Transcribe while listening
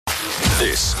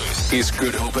This is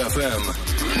Good Hope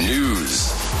FM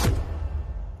News.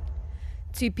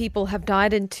 2 people have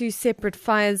died in 2 separate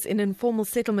fires in informal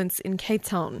settlements in Cape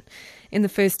Town. In the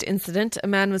first incident, a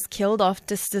man was killed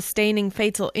after sustaining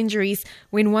fatal injuries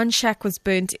when one shack was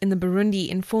burnt in the Burundi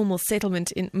informal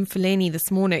settlement in Mfuleni this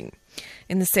morning.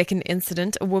 In the second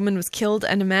incident, a woman was killed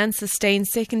and a man sustained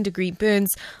second-degree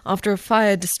burns after a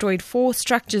fire destroyed 4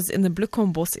 structures in the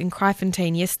Bloemfontein in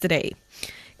Kraaifontein yesterday.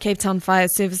 Cape Town Fire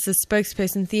Services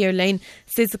spokesperson Theo Lane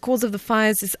says the cause of the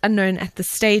fires is unknown at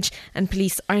this stage and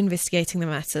police are investigating the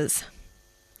matters.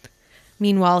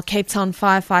 Meanwhile, Cape Town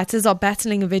firefighters are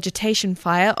battling a vegetation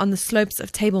fire on the slopes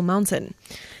of Table Mountain.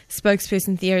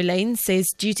 Spokesperson Theo Lane says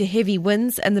due to heavy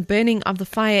winds and the burning of the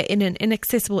fire in an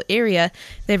inaccessible area,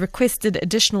 they requested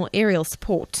additional aerial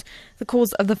support. The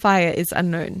cause of the fire is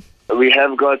unknown. We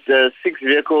have got 6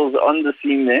 vehicles on the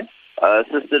scene there,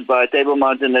 assisted by Table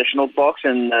Mountain National Parks,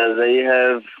 and they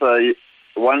have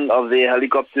one of their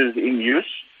helicopters in use.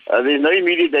 There's no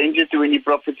immediate danger to any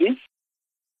property.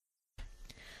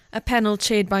 A panel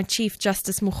chaired by Chief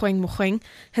Justice Mogoeng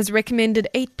has recommended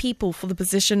 8 people for the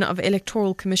position of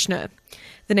Electoral Commissioner.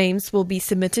 The names will be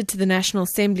submitted to the National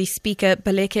Assembly Speaker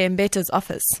Baleka Mbeta's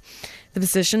office. The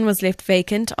position was left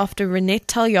vacant after Renette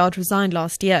Talyaard resigned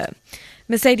last year.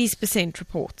 Mercedes Percent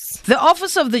reports. The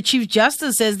Office of the Chief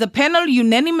Justice says the panel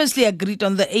unanimously agreed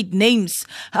on the 8 names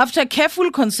after careful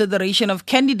consideration of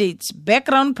candidates,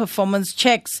 background performance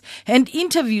checks, and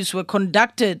interviews were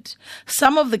conducted.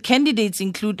 Some of the candidates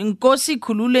include Nkosi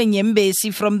Khulule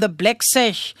Nyembesi from the Black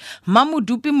Sash,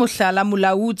 Mamudupi Mohlala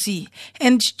Mulaudzi,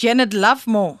 and Janet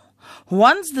Lovemore.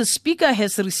 Once the Speaker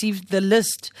has received the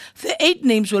list, the 8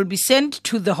 names will be sent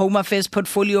to the Home Affairs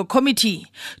Portfolio Committee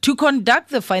to conduct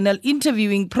the final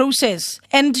interviewing process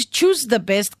and choose the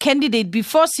best candidate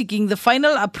before seeking the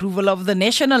final approval of the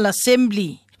National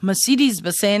Assembly. Mercedes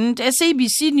Besant,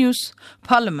 SABC News,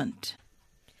 Parliament.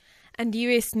 And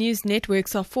US news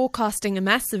networks are forecasting a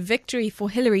massive victory for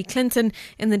Hillary Clinton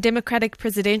in the Democratic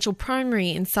presidential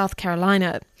primary in South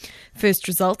Carolina. First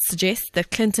results suggest that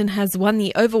Clinton has won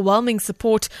the overwhelming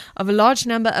support of a large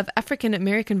number of African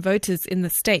American voters in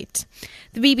the state.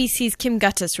 The BBC's Kim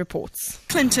Guttis reports.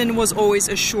 Clinton was always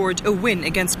assured a win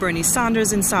against Bernie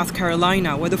Sanders in South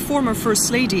Carolina, where the former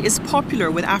First Lady is popular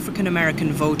with African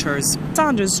American voters.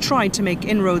 Sanders tried to make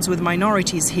inroads with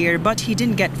minorities here, but he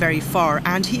didn't get very far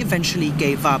and he eventually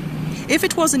gave up. If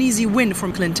it was an easy win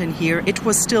from Clinton here, it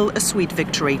was still a sweet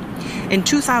victory. In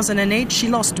 2008, she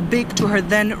lost big to her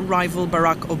then rival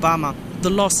Barack Obama. The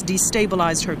loss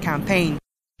destabilized her campaign.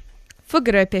 For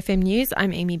Good Hope FM News,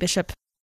 I'm Amy Bishop.